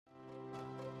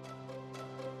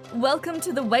Welcome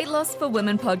to the Weight Loss for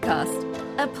Women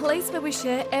podcast, a place where we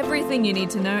share everything you need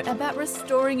to know about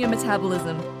restoring your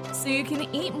metabolism so you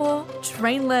can eat more,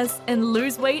 train less, and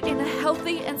lose weight in a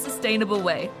healthy and sustainable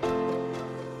way.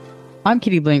 I'm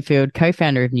Kitty Bloomfield,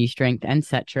 co-founder of New Strength and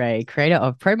Saturate, creator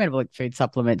of pro-metabolic food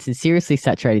supplements and seriously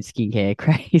saturated skincare.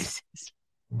 Craze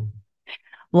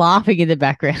laughing in the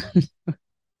background.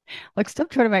 Like,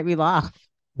 stop trying to make me laugh.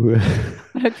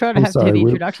 I'm trying to have to do the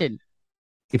introduction.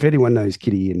 If anyone knows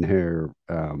Kitty and her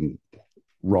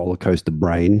roller coaster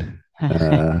brain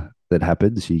that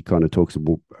happens, she kind of talks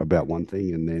about one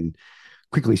thing and then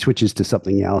quickly switches to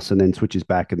something else and then switches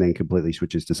back and then completely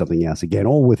switches to something else again,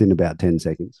 all within about 10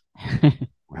 seconds.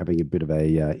 We're having a bit of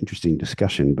a interesting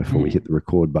discussion before we hit the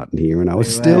record button here. And I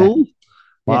was still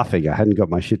laughing. I hadn't got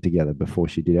my shit together before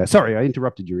she did. Sorry, I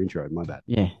interrupted your intro. My bad.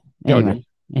 Yeah. Anyway,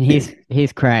 and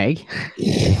here's Craig.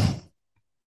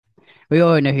 We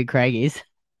all know who Craig is.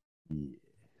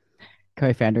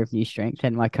 Co-founder of New Strength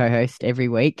and my co-host every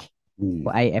week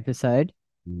for a episode.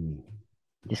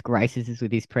 Just graces us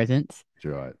with his presence.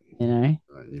 That's right. You know,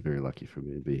 you're very lucky for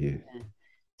me to be here.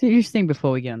 So interesting.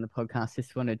 Before we get on the podcast,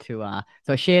 just wanted to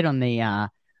so I shared on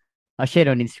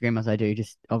Instagram, as I do,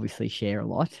 just obviously share a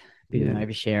lot, bit of an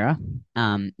oversharer.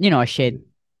 I shared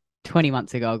 20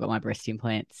 months ago I got my breast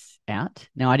implants out.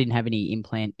 Now I didn't have any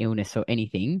implant illness or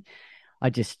anything. I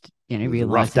just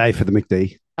realized rough day for the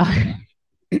McD.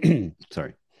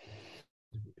 Sorry.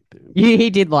 He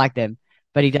did like them,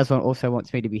 but he also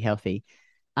wants me to be healthy.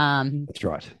 That's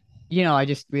right. I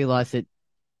just realized that,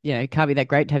 it can't be that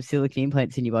great to have silicone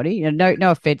implants in your body.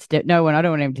 No offense to no one. I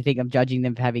don't want him to think I'm judging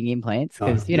them for having implants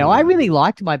because, I really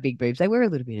liked my big boobs. They were a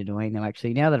little bit annoying though,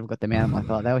 actually. Now that I've got them out, I'm like,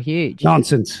 oh, they were huge.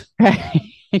 Nonsense.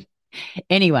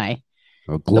 Anyway,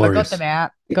 so I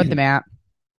got them out.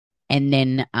 And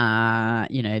then,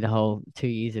 the whole 2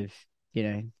 years of,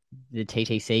 the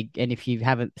TTC. And if you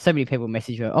haven't, so many people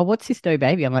message you, oh, what's this, no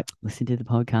baby? I'm like, listen to the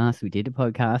podcast. We did a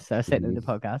podcast. So I sent them the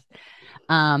podcast.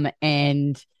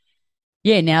 And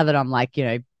yeah, now that I'm like,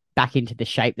 back into the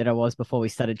shape that I was before we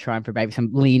started trying for babies,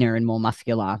 I'm leaner and more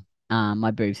muscular.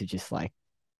 My boobs are just like,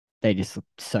 they just look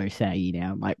so saggy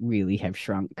now. Like really have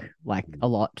shrunk like a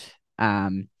lot.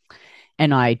 And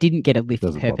I didn't get a lift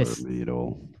doesn't purpose. Bother me at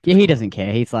all. Yeah, he doesn't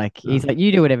care. He's like,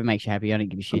 you do whatever makes you happy. I don't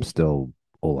give a shit. I'm still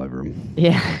all over him.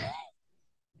 Yeah.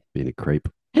 Being a creep.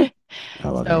 I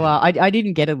love so I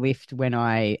didn't get a lift when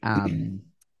I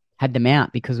had them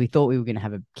out because we thought we were going to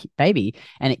have a baby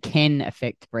and it can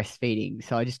affect breastfeeding.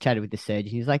 So I just chatted with the surgeon.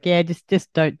 He was like, yeah,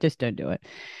 just don't do it,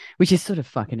 which is sort of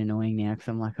fucking annoying now because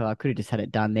I'm like, oh, I could have just had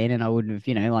it done then and I wouldn't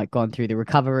have, gone through the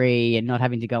recovery and not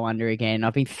having to go under again.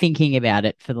 I've been thinking about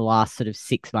it for the last sort of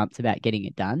 6 months about getting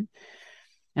it done.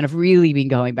 And I've really been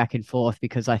going back and forth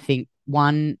because I think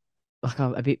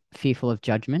I'm a bit fearful of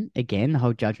judgment again, the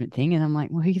whole judgment thing. And I'm like,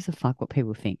 well, who gives a fuck what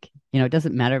people think? It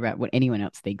doesn't matter about what anyone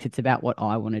else thinks. It's about what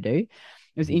I want to do. It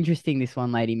was interesting. This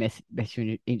one lady messaged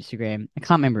on Instagram. I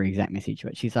can't remember her exact message,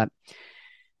 but she's like,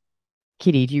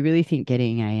 Kitty, do you really think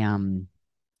getting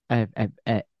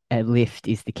a lift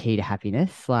is the key to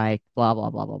happiness? Like blah,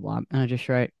 blah, blah, blah, blah. And I just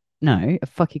wrote, no,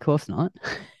 fuck, of course not.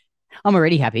 I'm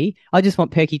already happy. I just want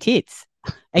perky tits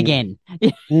again.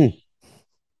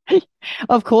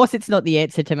 Of course, it's not the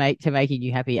answer to making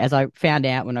you happy, as I found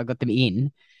out when I got them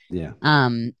in. Yeah.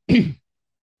 And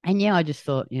yeah, I just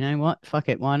thought, you know what? Fuck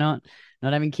it. Why not?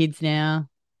 Not having kids now.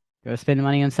 Got to spend the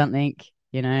money on something,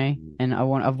 and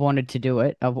I've wanted to do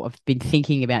it. I've been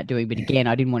thinking about doing, but again,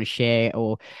 I didn't want to share,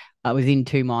 or I was in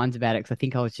two minds about it because I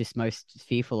think I was just most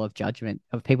fearful of judgment,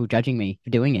 of people judging me for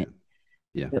doing it.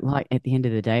 Yeah. But like at the end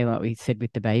of the day, like we said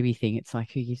with the baby thing, it's like,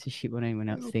 who gives a shit what anyone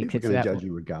else thinks? It's going to judge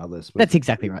you regardless. That's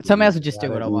exactly right. So I may as well just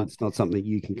do what I want. It's not something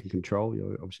you can control.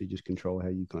 You obviously just control how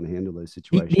you kind of handle those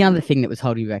situations. The other thing that was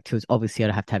holding me back too is obviously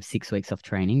I'd have to have 6 weeks off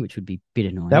training, which would be a bit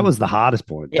annoying. That was the hardest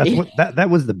point. That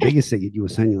was the biggest thing that you were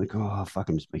saying. You're like, oh fuck,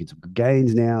 I'm just making some good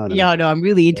gains now. Yeah, no, I'm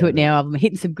really into it now. I'm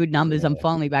hitting some good numbers. I'm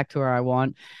finally back to where I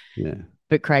want. Yeah.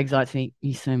 But Craig's like to me,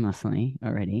 you're so muscly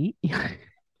already.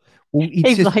 Well,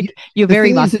 he's just, like, you're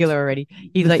very muscular already.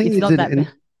 He's like, it's not that.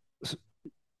 Shut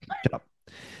up.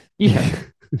 Yeah.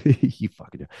 You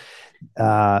fucking do.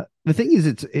 The thing is,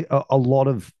 it's a lot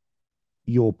of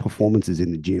your performances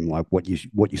in the gym, like what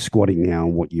you're squatting now,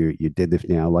 what your deadlift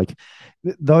now, like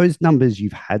those numbers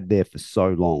you've had there for so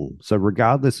long. So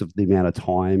regardless of the amount of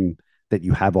time that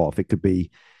you have off, it could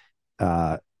be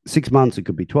 6 months, it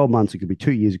could be 12 months, it could be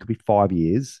 2 years, it could be 5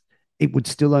 years. It would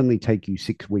still only take you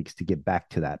 6 weeks to get back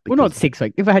to that. Well, not 6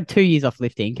 weeks. If I had 2 years off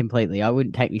lifting completely, I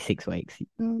wouldn't take me 6 weeks.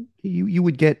 You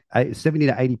would get 70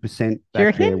 to 80%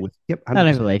 back there. Yep, 100%. I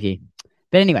don't believe you.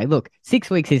 But anyway, look,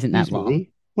 6 weeks isn't that long.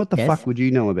 What the Yes. fuck would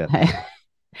you know about this?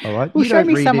 All right. Well, You show don't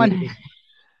me read someone. anything.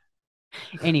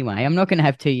 Anyway, I'm not going to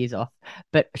have 2 years off,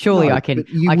 but surely No, I can. but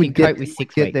you I can would get cope with you would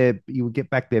 6 get weeks. there. You would get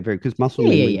back there very because muscle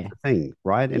Yeah, yeah, memory is yeah. the thing,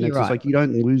 right? And You're it's just right. like you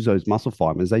don't lose those muscle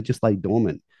fibers; they just lay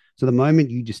dormant. So the moment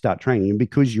you just start training, and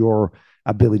because your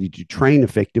ability to train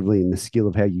effectively and the skill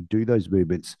of how you do those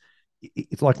movements,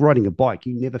 it's like riding a bike.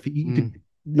 You could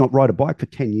Mm, not ride a bike for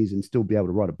 10 years and still be able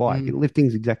to ride a bike. mm,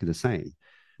 Lifting's exactly the same.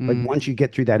 Like mm. once you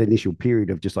get through that initial period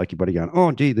of just like your body going,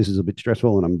 oh, gee, this is a bit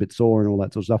stressful and I'm a bit sore and all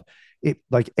that sort of stuff. It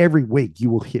like every week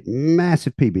you will hit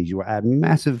massive PBs. You will add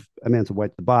massive amounts of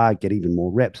weight to the bar, get even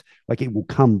more reps. Like it will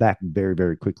come back very,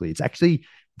 very quickly. It's actually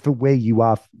for where you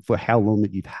are for how long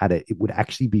that you've had it. It would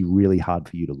actually be really hard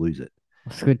for you to lose it.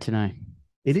 It's good to know.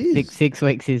 It Six is. 6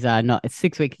 weeks is not.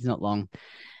 6 weeks is not long.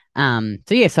 So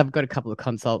yes, I've got a couple of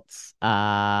consults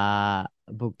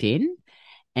booked in,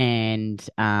 and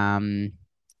I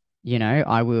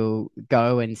will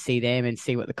go and see them and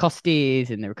see what the cost is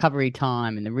and the recovery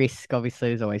time and the risk. Obviously,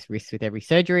 there's always risks with every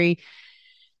surgery.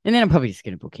 And then I'm probably just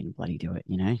going to book in and bloody do it.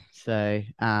 So,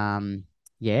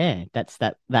 yeah, that's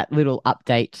that little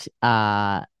update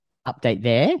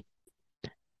there.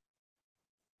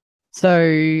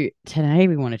 So today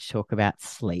we wanted to talk about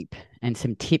sleep and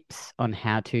some tips on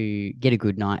how to get a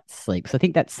good night's sleep. So I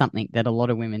think that's something that a lot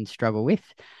of women struggle with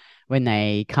when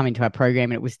they come into our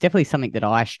program. And it was definitely something that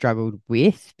I struggled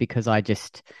with because I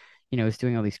just, was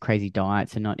doing all these crazy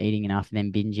diets and not eating enough and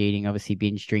then binge eating, obviously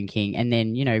binge drinking. And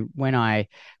then, when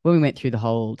we went through the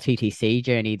whole TTC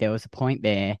journey, there was a point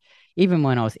there, even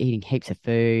when I was eating heaps of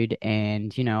food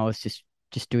and, I was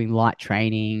just doing light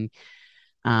training,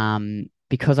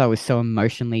 because I was so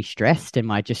emotionally stressed and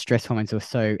my just stress hormones were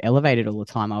so elevated all the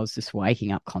time, I was just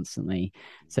waking up constantly.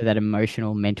 So that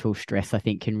emotional, mental stress, I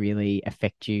think, can really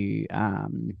affect you Yeah,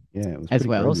 it was as pretty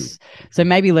well. crazy. So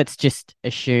maybe let's just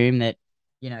assume that,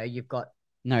 you've got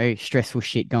no stressful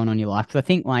shit going on in your life. Because I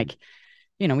think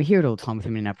we hear it all the time with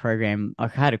women in our program. I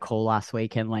had a call last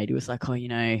week and lady was like, oh,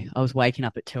 I was waking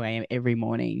up at 2 a.m. every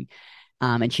morning.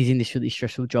 And she's in this really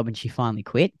stressful job and she finally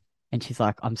quit. And she's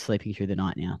like, I'm sleeping through the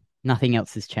night now. Nothing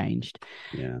else has changed.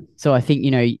 Yeah. So I think,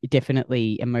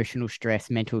 definitely emotional stress,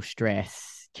 mental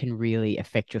stress can really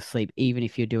affect your sleep, even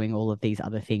if you're doing all of these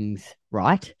other things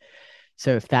right.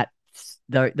 So if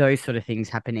those sort of things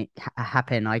happen,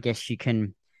 I guess you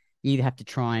either have to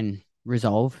try and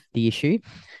resolve the issue,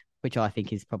 which I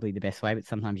think is probably the best way, but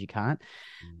sometimes you can't.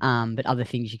 But other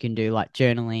things you can do, like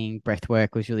journaling, breath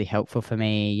work was really helpful for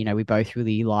me. We both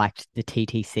really liked the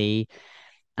TTC.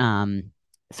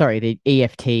 The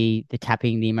EFT, the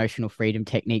tapping, the emotional freedom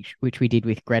technique, which we did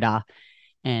with Greta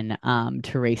and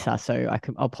Teresa. So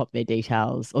I'll pop their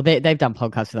details, or they've done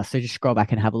podcasts with us. So just scroll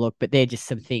back and have a look. But they're just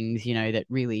some things, that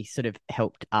really sort of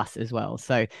helped us as well.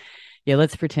 So yeah,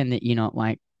 let's pretend that you're not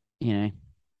like, in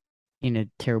a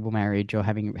terrible marriage or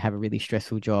have a really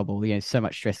stressful job or, so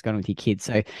much stress going on with your kids.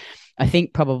 So I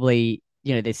think probably,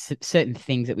 there's certain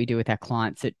things that we do with our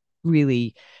clients that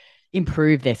really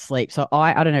improve their sleep. So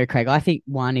I don't know, Craig, I think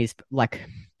one is like,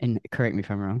 and correct me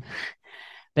if I'm wrong,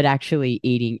 but actually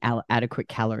eating adequate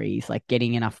calories, like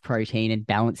getting enough protein and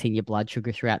balancing your blood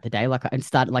sugar throughout the day,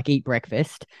 eat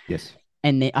breakfast. Yes.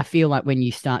 And I feel like when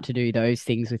you start to do those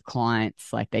things with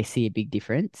clients, like they see a big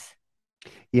difference.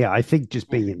 Yeah, I think just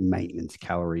being at maintenance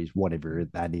calories, whatever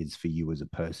that is for you as a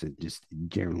person, just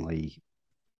generally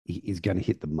is going to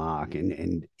hit the mark.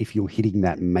 And if you're hitting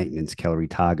that maintenance calorie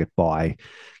target by,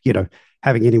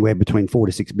 having anywhere between 4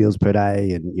 to 6 meals per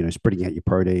day and, spreading out your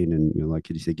protein and, like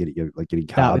you said, getting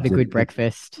carbs. Start with a good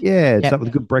breakfast. Yeah, start with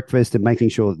a good breakfast and making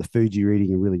sure that the foods you're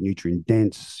eating are really nutrient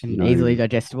dense. And easily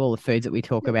digestible. The foods that we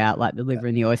talk about, like the liver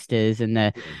and the oysters and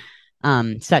the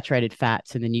saturated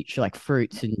fats and the like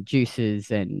fruits and juices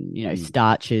and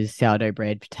starches, sourdough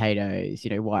bread, potatoes,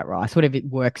 white rice, whatever it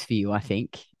works for you. I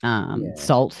think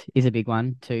salt is a big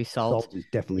one too. Salt is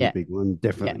definitely a big one.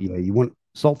 Definitely, you want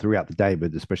salt throughout the day,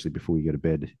 but especially before you go to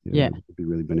bed. It would be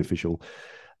really beneficial.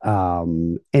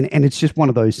 And it's just one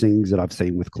of those things that I've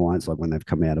seen with clients, like when they've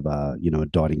come out of a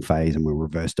dieting phase and we're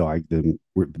reverse dieting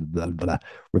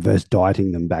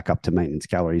them back up to maintenance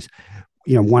calories.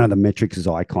 One of the metrics as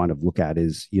I kind of look at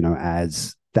is,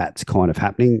 as that's kind of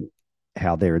happening,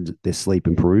 how their sleep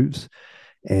improves.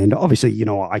 And obviously,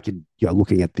 I could,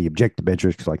 looking at the objective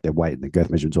metrics like their weight and their girth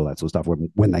measurements, all that sort of stuff,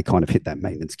 when they kind of hit that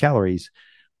maintenance calories.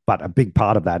 But a big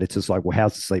part of that, it's just like, well,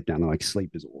 how's the sleep now? And like,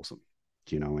 sleep is awesome,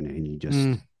 and you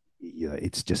just,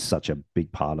 it's just such a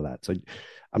big part of that. So,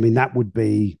 I mean, that would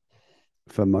be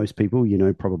for most people,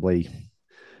 probably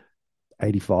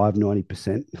 85,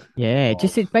 90%. Yeah,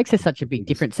 it makes such a big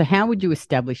difference. So how would you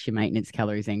establish your maintenance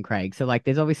calories then, Craig? So like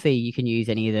there's obviously you can use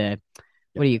any of the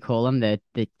what do you call them?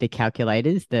 The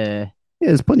calculators, Yeah,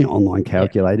 there's plenty of online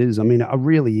calculators. I mean, a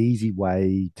really easy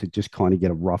way to just kind of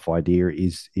get a rough idea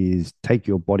is take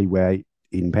your body weight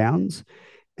in pounds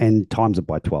and times it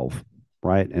by 12,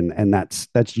 right? And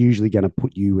that's usually going to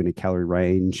put you in a calorie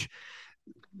range.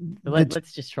 So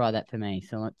let's just try that for me.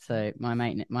 So let's say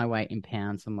my weight in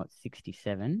pounds, I'm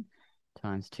 67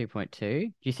 times 2.2.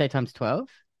 Do you say times 12?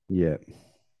 Yeah,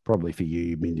 probably for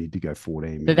you need to go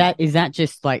 14. So that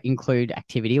just like include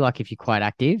activity, like if you're quite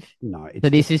active? No, so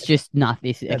this is just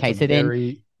nothing. Okay, so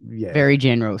very, then very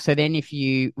general. So then if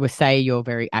you were say you're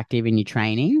very active in your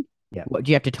training, what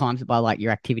do you have to times it by like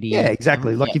your activity? Yeah,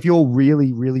 exactly. Like if you're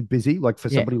really, really busy, like for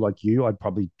somebody like you, I'd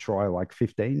probably try like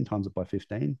 15 times it by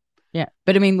 15. Yeah.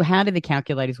 But I mean, how do the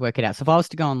calculators work it out? So if I was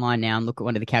to go online now and look at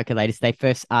one of the calculators, they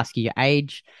first ask you your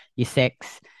age, your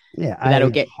sex. Yeah. So that'll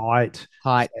get height.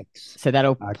 Sex, so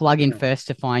that'll plug in first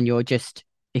to find your just,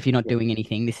 if you're not doing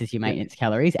anything, this is your maintenance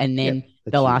calories. And then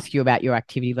they'll ask you about your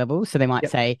activity levels. So they might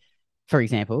say, for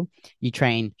example, you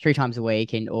train 3 times a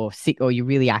week or you're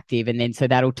really active. And then, so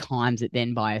that'll times it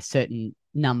then by a certain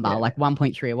number, like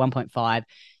 1.3 or 1.5.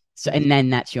 So, and then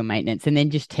that's your maintenance, and then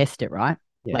just test it, right?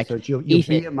 Yeah, like, so it's your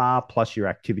BMR plus your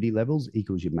activity levels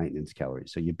equals your maintenance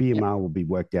calories. So your BMR will be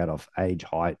worked out of age,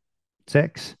 height,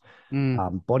 sex,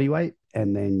 body weight,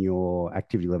 and then your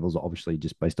activity levels are obviously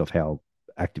just based off how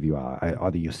active you are.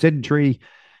 Either you're sedentary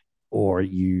or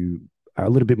you are a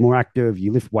little bit more active,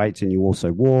 you lift weights and you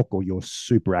also walk, or you're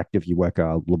super active, you work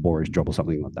a laborious job or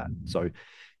something like that. So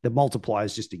the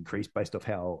multipliers just increase based off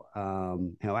how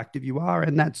active you are,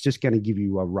 and that's just going to give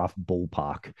you a rough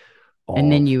ballpark. And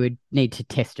then you would need to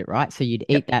test it, right? So you'd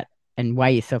eat that and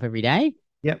weigh yourself every day.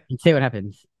 Yep. And see what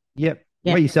happens. Yep.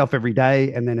 Weigh yourself every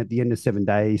day. And then at the end of 7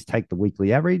 days, take the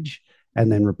weekly average and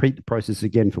then repeat the process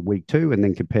again for week 2. And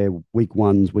then compare week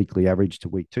 1's weekly average to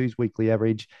week 2's weekly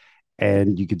average.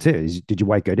 And you can see, did your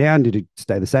weight go down? Did it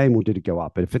stay the same, or did it go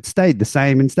up? But if it stayed the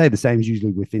same, is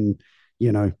usually within,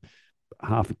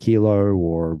 half a kilo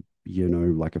or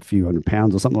like a few 100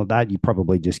 pounds or something like that,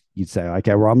 you'd say,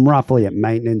 okay, well, I'm roughly at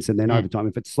maintenance. And then over time,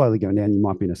 if it's slowly going down, you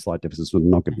might be in a slight deficit, so it's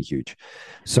not going to be huge.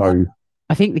 So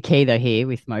I think the key though here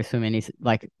with most women is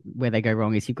like where they go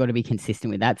wrong is you've got to be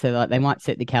consistent with that. So like they might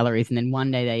set the calories and then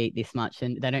one day they eat this much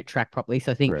and they don't track properly.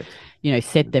 So I think,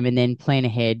 set them and then plan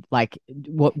ahead. Like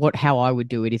how I would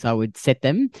do it is I would set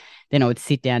them, then I would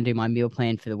sit down, do my meal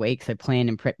plan for the week. So plan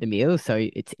and prep the meals. So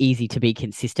it's easy to be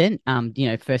consistent.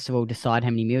 First of all, decide how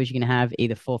many meals you're going to have,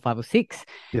 either 4, 5 or 6,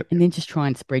 and then just try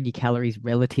and spread your calories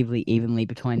relatively evenly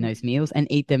between those meals and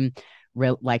eat them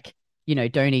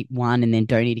don't eat one and then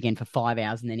don't eat again for 5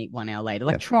 hours and then eat 1 hour later.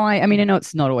 Like try, I know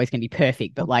it's not always going to be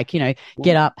perfect, but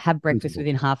get up, have breakfast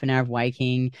within half an hour of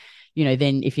waking.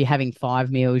 Then if you're having 5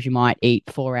 meals, you might eat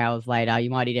 4 hours later. You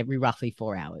might eat every roughly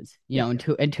 4 hours,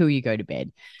 until you go to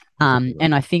bed.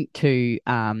 And I think too,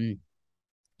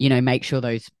 make sure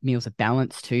those meals are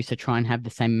balanced too. So try and have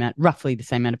roughly the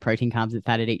same amount of protein, carbs, and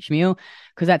fat at each meal,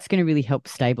 because that's going to really help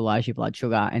stabilize your blood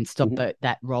sugar and stop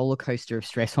that roller coaster of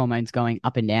stress hormones going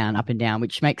up and down,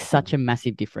 which makes such a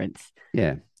massive difference.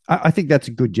 Yeah. I think that's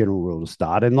a good general rule to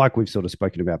start. And like we've sort of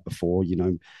spoken about before,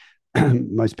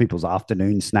 most people's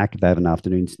afternoon snack, if they have an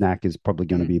afternoon snack, is probably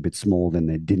going to be a bit smaller than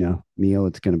their dinner meal.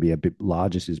 It's going to be a bit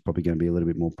larger, so it's probably going to be a little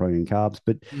bit more protein, carbs.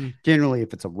 But generally,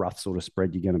 if it's a rough sort of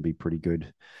spread, you're going to be pretty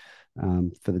good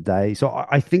for the day. So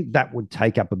I think that would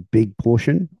take up a big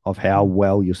portion of how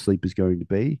well your sleep is going to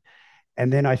be.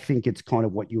 And then I think it's kind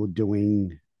of what you're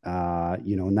doing,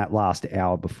 in that last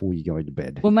hour before you go into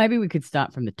bed. Well, maybe we could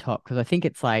start from the top, because I think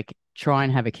it's like try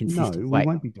and have a consistent. No, we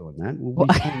won't be doing that. We'll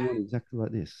be going on exactly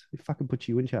like this. We fucking put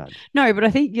you in charge. No, but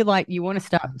I think you want to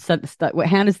start.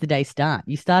 How does the day start?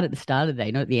 You start at the start of the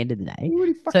day, not at the end of the day. We're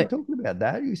already fucking talking about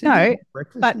that. You said no,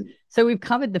 breakfast. So we've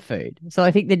covered the food. So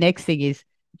I think the next thing is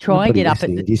try and get up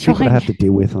at the. Do you see what I have to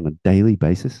deal with on a daily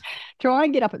basis? Try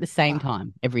and get up at the same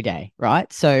time every day,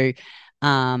 right? So,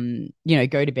 go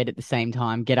to bed at the same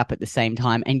time, get up at the same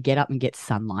time, and get up and get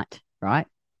sunlight, right?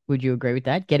 Would you agree with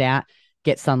that? Get out,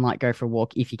 get sunlight, go for a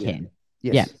walk if you can.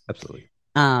 Yes, absolutely.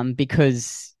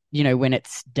 Because when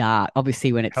it's dark,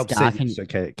 obviously when it's helps dark, and so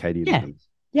Katie, so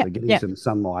getting some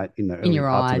sunlight in the early your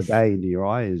parts eyes of the day into your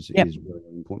eye is really,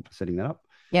 really important for setting that up.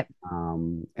 Yep.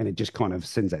 And it just kind of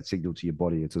sends that signal to your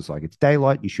body. It's just like it's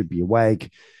daylight. You should be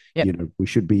awake. Yep. We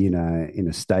should be in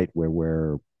a state where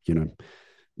we're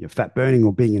you're fat burning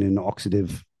or being in an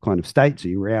oxidative kind of state. So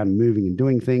you're around moving and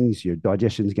doing things. Your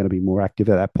digestion is going to be more active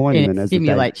at that point. And then it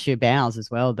stimulates your bowels as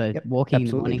well. The walking in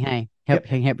the morning,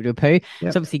 help you do a poo. Yep. So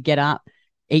obviously get up,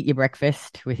 eat your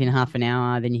breakfast within half an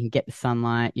hour, then you can get the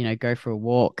sunlight, go for a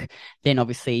walk. Then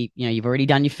obviously, you've already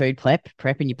done your food prep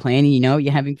and your planning, you know what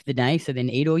you're having for the day. So then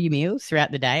eat all your meals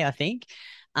throughout the day, I think.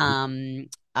 And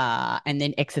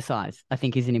then exercise, I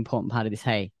think, is an important part of this.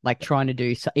 Hey, like trying to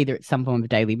do either some form of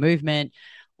daily movement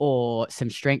or some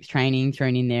strength training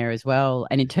thrown in there as well.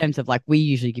 And in terms of like, we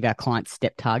usually give our clients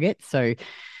step targets. So,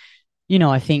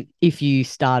 I think if you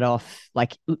start off,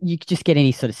 like you could just get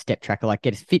any sort of step tracker, like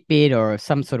get a Fitbit or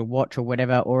some sort of watch or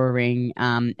whatever, or a ring,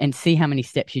 and see how many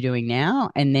steps you're doing now.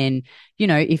 And then,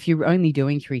 if you're only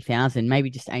doing 3,000, maybe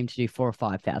just aim to do 4,000 or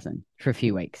 5,000 for a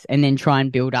few weeks, and then try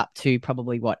and build up to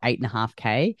probably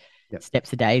 8.5K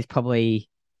steps a day is probably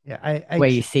where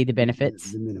you see the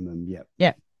benefits. The minimum,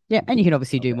 Yeah. And you can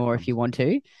obviously do more if you want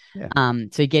to. Yeah.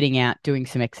 So getting out, doing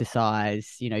some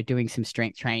exercise, doing some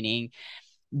strength training.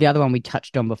 The other one we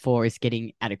touched on before is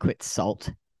getting adequate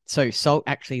salt. So salt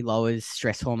actually lowers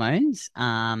stress hormones,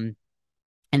 and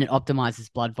it optimizes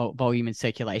blood volume and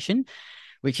circulation,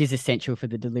 which is essential for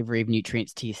the delivery of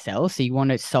nutrients to your cells. So you want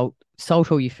to salt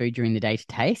all your food during the day to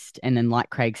taste. And then like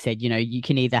Craig said, you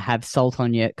can either have salt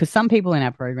on because some people in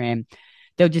our program,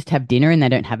 they'll just have dinner and they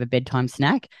don't have a bedtime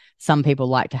snack. Some people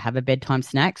like to have a bedtime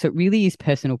snack. So it really is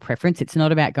personal preference. It's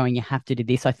not about going, you have to do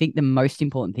this. I think the most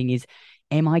important thing is,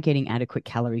 am I getting adequate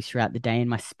calories throughout the day?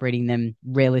 Am I spreading them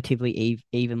relatively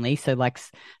evenly? So like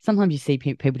sometimes you see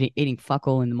people eating fuck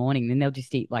all in the morning, then they'll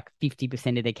just eat like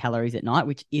 50% of their calories at night,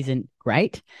 which isn't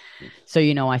great. So,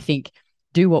 I think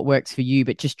do what works for you,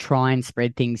 but just try and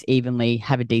spread things evenly,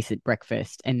 have a decent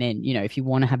breakfast. And then, if you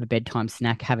want to have a bedtime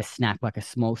snack, have a snack, like a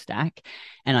small stack.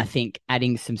 And I think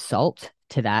adding some salt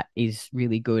to that is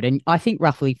really good. And I think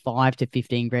roughly 5 to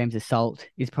 15 grams of salt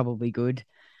is probably good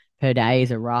per day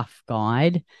is a rough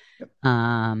guide. Yep.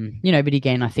 But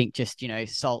again, I think just,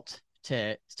 salt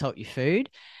your food.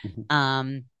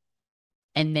 Mm-hmm.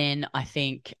 And then I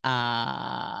think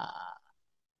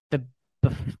the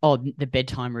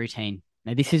bedtime routine.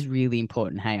 Now, this is really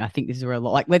important. Hey, I think this is where a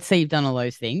lot, like, let's say you've done all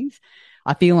those things.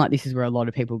 I feel like this is where a lot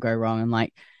of people go wrong. And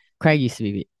like, Craig used to be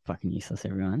a bit fucking useless,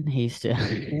 everyone. He used to...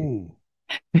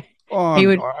 Oh, he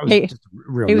was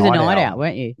a night out,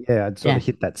 weren't you? Yeah, I'd sort of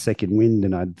hit that second wind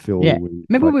and I'd feel... Yeah.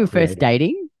 Remember when we were first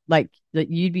dating? Like,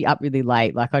 you'd be up really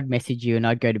late. Like, I'd message you and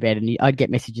I'd go to bed and I'd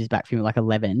get messages back from you like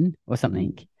 11 or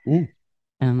something. Mm.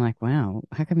 And I'm like, wow,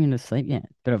 how come you're not asleep yet?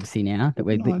 But obviously now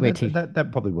that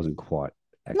that probably wasn't quite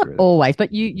accurate. Not always,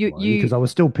 but you because I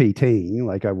was still PTing,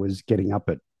 like I was getting up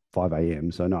at 5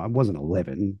 a.m. So no, I wasn't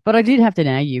 11. But I did have to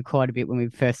nag you quite a bit when we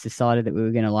first decided that we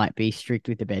were going to like be strict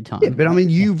with the bedtime. Yeah, but I mean,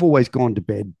 you've always gone to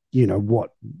bed, what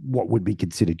would be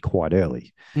considered quite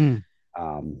early. I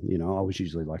was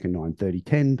usually like a 9:30,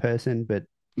 10 person, but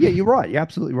yeah, you're right. You're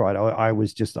absolutely right. I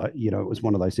was just, it was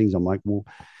one of those things. I'm like, well,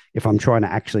 if I'm trying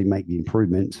to actually make the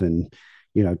improvements and,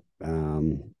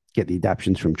 get the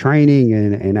adaptions from training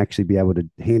and actually be able to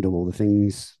handle all the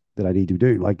things that I need to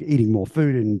do, like eating more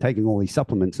food and taking all these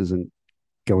supplements isn't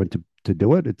going to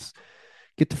do it. It's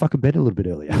get to fucking bed a little bit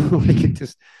earlier. Like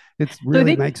it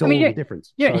really makes all the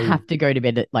difference. You don't have to go to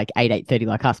bed at like 8:30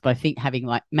 like us, but I think having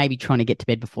like maybe trying to get to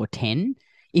bed before 10,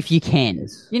 if you can.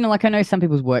 Yes. Like I know some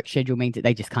people's work schedule means that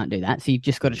they just can't do that. So you've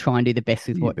just got to try and do the best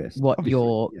with what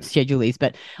your schedule is.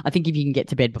 But I think if you can get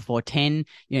to bed before 10,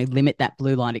 limit that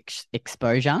blue light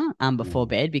exposure before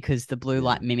bed, because the blue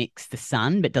light mimics the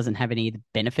sun but doesn't have any of the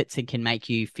benefits and can make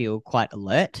you feel quite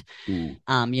alert.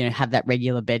 Have that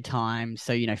regular bedtime.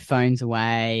 So, phones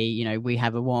away, we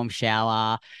have a warm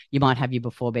shower. You might have your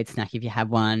before bed snack if you have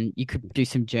one. You could do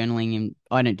some journaling, and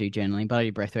I don't do journaling, but I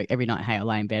do breath work every night. Hey, I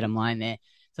lay in bed, I'm lying there.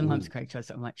 Sometimes Craig tries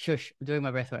to, I'm like, shush, I'm doing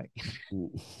my breath work.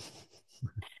 And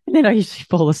then I usually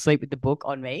fall asleep with the book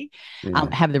on me.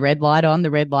 Have the red light on. The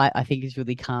red light, I think, is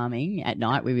really calming at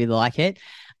night. We really like it.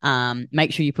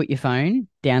 Make sure you put your phone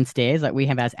downstairs. Like we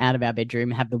have ours out of our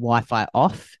bedroom, have the Wi-Fi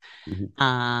off.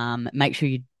 Make sure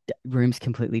your room's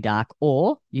completely dark,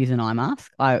 or use an eye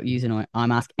mask. I use an eye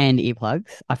mask and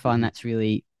earplugs. I find that's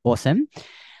really awesome.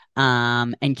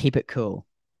 And keep it cool.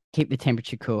 Keep the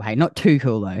temperature cool. Hey, not too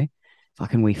cool though.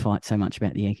 Fucking we fight so much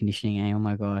about the air conditioning, eh? Oh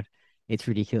my God. It's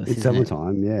ridiculous. It's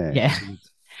summertime, yeah. Yeah.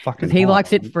 It's fucking he hot.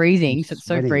 likes it freezing, so it's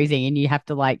so sweating. freezing, and you have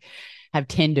to like have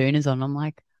 10 doonas on. I'm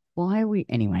like, why are we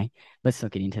anyway? Let's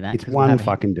not get into that. It's one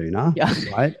fucking doona,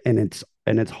 right? And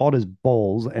it's hot as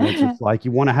balls, and it's just like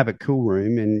you want to have a cool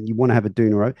room and you want to have a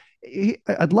doona.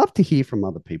 I'd love to hear from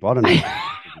other people. I don't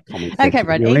know. Okay,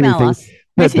 Brad, email us.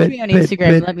 Message me on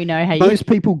Instagram and let me know how most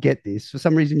people get this. For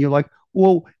some reason, you're like,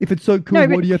 well, if it's so cool, why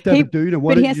do you have to have a doona?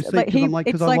 Why don't you just sleep? I'm like,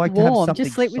 because I like to have something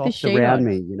just sleep with the sheet around on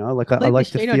me, like I like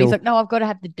to feel. He's like, no, I've got to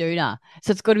have the doona,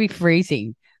 so it's got to be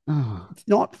freezing. Oh. It's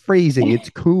not freezing. It's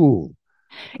cool.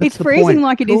 That's It's the freezing point.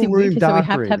 like it is Cool in room, winter, so we dark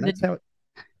have to room. have That's the. how it.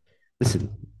 Listen,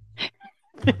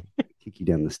 kick you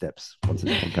down the steps once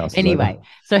this podcast is Anyway, over.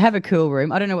 so have a cool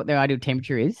room. I don't know what their ideal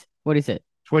temperature is. What is it?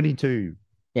 22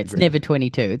 Yeah, it's degrees. never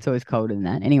 22. It's always colder than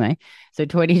that. Anyway, so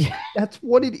 22. That's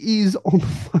what it is on the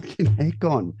fucking heck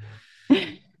on.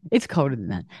 It's colder than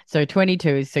that. So 22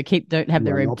 is so don't have the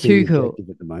You are room not too being cool objective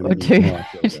at the or moment. too That's how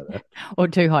I feel about that. or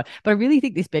too hot. But I really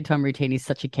think this bedtime routine is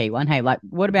such a key one. Hey, like,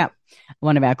 what about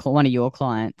one of your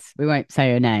clients? We won't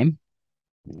say her name.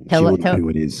 She'll know who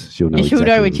it is. She'll know and she'll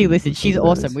exactly know when she who listens. She's that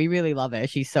awesome. is. We really love her.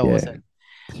 She's so Yeah, awesome.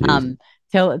 she is.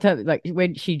 Tell like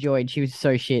when she joined, she was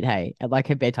so shit. Hey, at like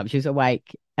her bedtime, she was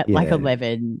awake at like Yeah.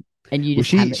 11, and you Well,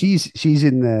 just she's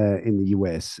in the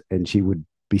US, and she would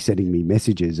be sending me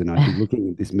messages, and I'd be looking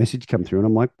at this message come through, and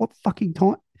I'm like, what fucking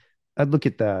time? I'd look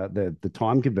at the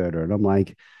time converter, and I'm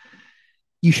like,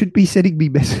 you should be sending me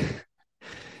messages.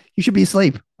 You should be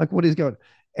asleep. Like, what is going?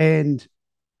 And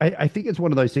I think it's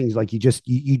one of those things, like you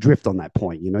drift on that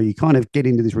point. You kind of get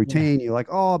into this routine. You're like,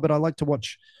 oh, but I like to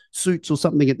watch Suits or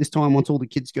something at this time once all the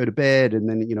kids go to bed, and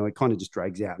then it kind of just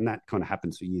drags out, and that kind of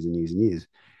happens for years and years and years.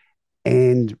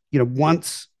 And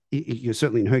once you're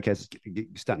certainly in her case,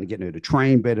 starting to get her to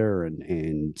train better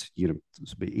and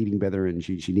be eating better, and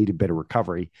she needed better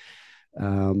recovery.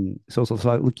 So it's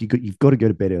like, look, you've got to go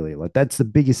to bed earlier. Like, that's the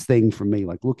biggest thing for me.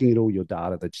 Like, looking at all your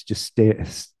data that's just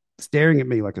staring at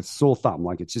me like a sore thumb.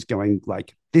 Like, it's just going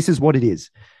like, this is what it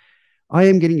is. I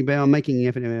am getting better. I'm making an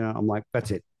effort. I'm like,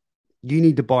 that's it. You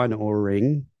need to buy an Oura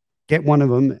Ring, get one of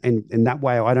them, and that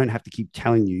way I don't have to keep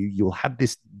telling you. You'll have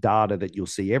this data that you'll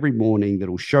see every morning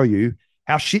that'll show you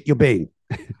how shit you're being.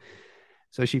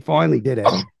 So she finally did it.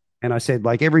 And I said,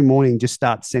 like, every morning, just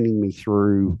start sending me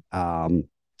through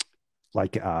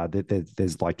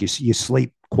there's like your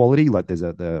sleep quality. Like, there's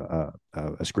a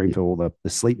screen for all the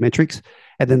sleep metrics,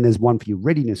 and then there's one for your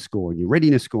readiness score. And your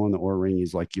readiness score on the Oura Ring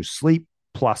is like your sleep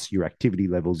plus your activity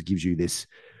levels gives you this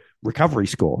recovery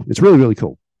score. It's really, really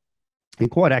cool and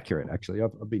quite accurate, actually.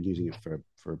 I've been using it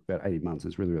for about 18 months.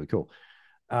 It's really, really cool.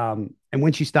 And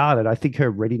when she started, I think her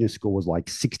readiness score was like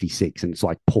 66, and it's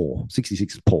like poor.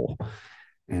 66 is poor.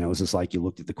 And it was just like, you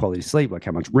looked at the quality of sleep, like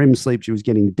how much REM sleep she was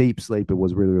getting, deep sleep. It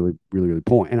was really, really, really, really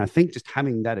poor. And I think just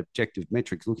having that objective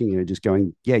metrics, looking at her, just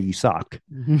going, yeah, you suck.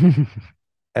 And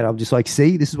I'm just like,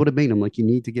 see, this is what I mean. I'm like, you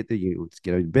need to let's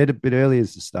get to bed a bit earlier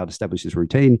to start establish this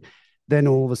routine. Then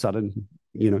all of a sudden,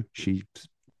 I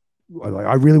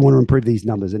really want to improve these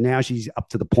numbers. And now she's up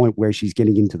to the point where she's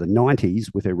getting into the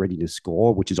 90s with her readiness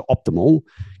score, which is optimal,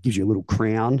 gives you a little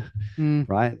crown,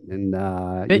 right? And,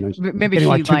 remember, she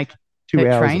like 2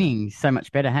 hours training so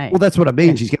much better. Hey, well, that's what I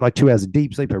mean. She's getting like 2 hours of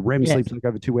deep sleep. Her REM sleep's like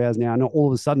over 2 hours now. And all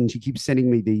of a sudden, she keeps sending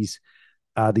me these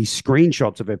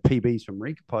screenshots of her PBs from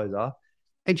Recomposer.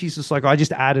 And she's just like, I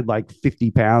just added like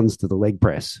 50 pounds to the leg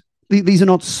press. These are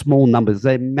not small numbers.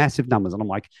 They're massive numbers. And I'm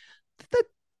like,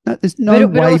 there's no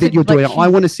way that you're doing it. I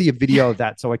want to see a video of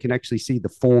that so I can actually see the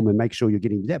form and make sure you're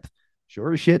getting depth.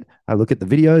 Sure as shit. I look at the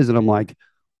videos and I'm like,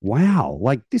 wow,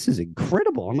 like, this is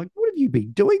incredible. I'm like, what have you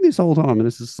been doing this whole time? And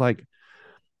it's just like,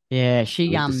 yeah,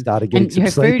 she started getting and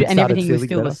her sleep, food and everything was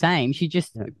still better. the same. She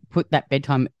just put that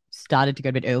bedtime, started to go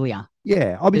to bed earlier.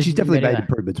 Yeah, I mean, she's definitely made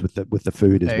improvements with the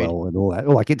food as well and all that.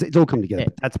 Like, it's all come together,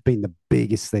 but that's been the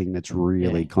biggest thing that's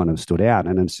really kind of stood out.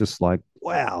 And it's just like,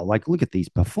 wow, like, look at these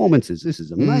performances. This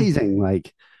is amazing.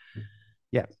 Like,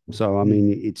 yeah. So, I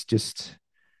mean, it's just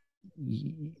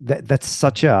that's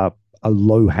such a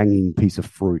low hanging piece of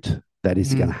fruit that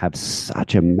is going to have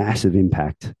such a massive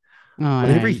impact on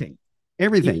everything.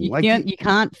 Everything. You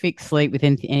can't fix sleep with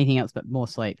anything else but more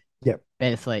sleep. Yep.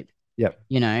 Better sleep. Yep.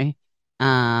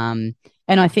 And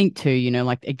I think too,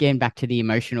 like, again, back to the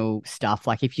emotional stuff,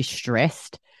 like, if you're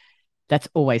stressed, that's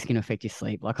always going to affect your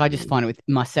sleep. Like, I just find it with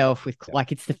myself,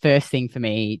 like, it's the first thing for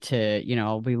me to,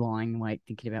 I'll be lying awake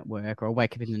thinking about work, or I'll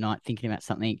wake up in the night thinking about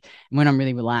something. And when I'm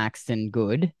really relaxed and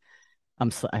good,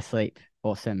 I sleep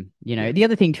awesome. The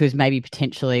other thing too is maybe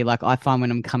potentially, like, I find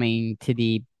when I'm coming to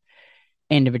the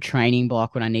end of a training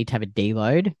block when I need to have a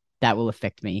deload, that will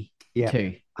affect me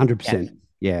too. 100%.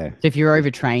 Yeah. So if you're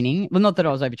overtraining, well, not that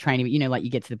I was overtraining, but like, you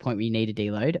get to the point where you need a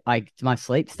deload. My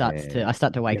sleep starts I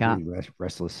start to wake up.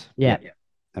 Restless. Yeah.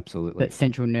 Absolutely. That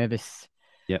central nervous.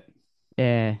 Yep.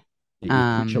 Yeah. You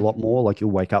twitch a lot more, like,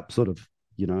 you'll wake up sort of,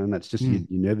 and that's just your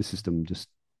nervous system just,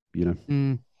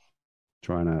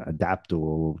 trying to adapt,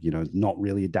 or, not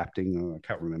really adapting. I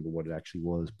can't remember what it actually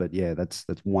was, but yeah, that's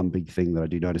one big thing that I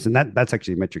do notice. And that's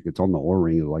actually a metric that's on the Oura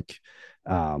Ring, like,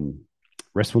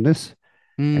 restfulness.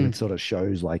 and it sort of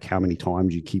shows like how many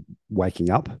times you keep waking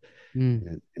up.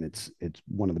 Mm. And it's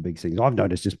one of the big things I've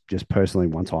noticed just personally.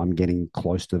 Once I'm getting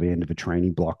close to the end of a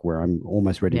training block where I'm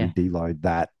almost ready to deload,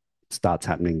 that starts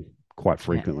happening quite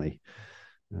frequently.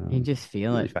 You can just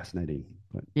feel really it. fascinating.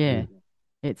 But Yeah,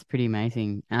 it's pretty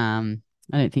amazing. I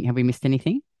don't think, have we missed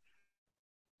anything?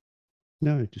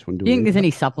 No, just want to do. Do you think there's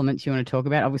any supplements you want to talk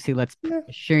about? Obviously, let's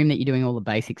assume that you're doing all the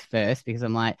basics first, because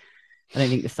I'm like, I don't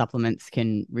think the supplements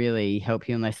can really help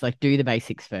you unless like do the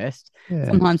basics first. Yeah.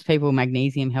 Sometimes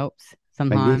magnesium helps.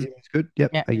 Sometimes magnesium is good.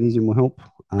 Yep. Magnesium will help.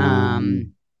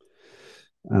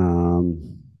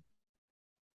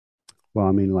 Well,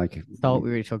 I mean, like salt. We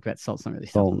already talked about salt's not really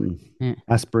salt.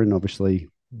 Aspirin, obviously,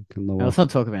 can lower. Let's not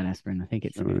talk about aspirin. I think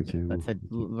it's that's a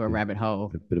rabbit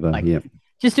hole. A bit of a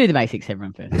Just do the basics,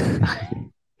 everyone, first.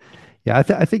 Yeah,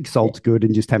 I think salt's good,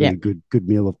 and just having a good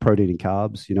meal of protein and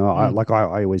carbs. You know,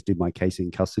 I always do my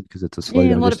casein custard because it's a slow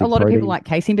digesting a lot of people like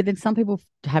casein, but then some people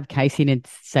have casein and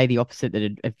say the opposite,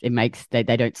 that it makes they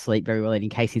don't sleep very well eating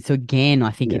casein. So again, I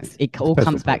think it all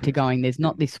comes back to going, there's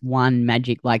not this one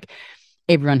magic, like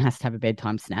everyone has to have a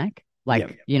bedtime snack.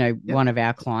 Like, one of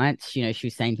our clients, she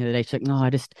was saying to me the other day, she's like, no, I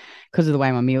just, because of the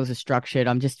way my meals are structured,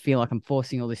 I just feel like I'm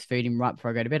forcing all this food in right before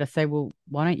I go to bed. I say, well,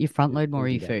 why don't you front load more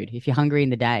of your food? If you're hungry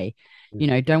in the day,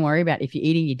 don't worry about if you're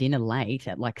eating your dinner late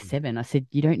at like 7. I said,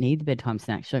 you don't need the bedtime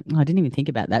snack. She's like, I didn't even think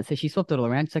about that. So she swapped it all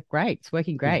around. She's like, great, it's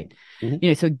working great.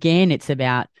 So again, it's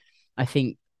about, I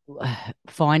think,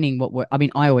 finding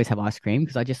I always have ice cream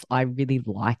because I really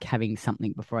like having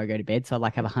something before I go to bed. So I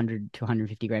like have 100 to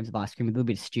 150 grams of ice cream with a little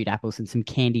bit of stewed apples and some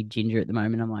candied ginger at the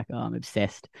moment. I'm like, oh, I'm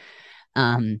obsessed.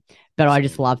 But I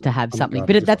just love to have something.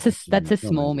 But that's a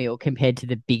small meal compared to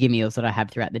the bigger meals that I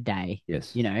have throughout the day.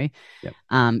 Yes. You don't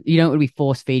want to be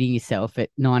force feeding yourself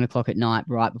at 9 o'clock at night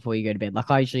right before you go to bed.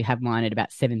 Like I usually have mine at about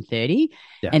 7:30,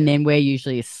 and then we're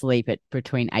usually asleep at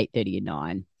between 8:30 and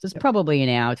 9. So it's probably an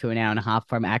hour to an hour and a half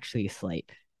from actually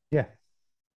asleep. Yeah.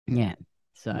 Yeah.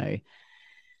 So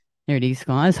there it is,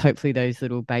 guys. Hopefully those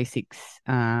little basics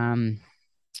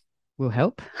will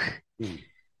help.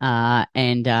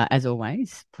 And as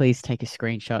always, please take a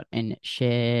screenshot and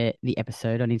share the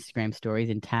episode on Instagram stories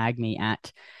and tag me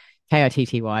at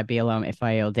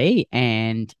KITTYBLOMFILD.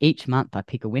 And each month I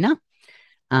pick a winner,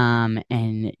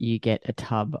 and you get a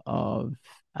tub of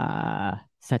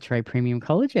Saturday Premium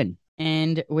Collagen.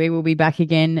 And we will be back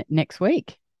again next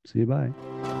week. See you,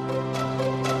 bye.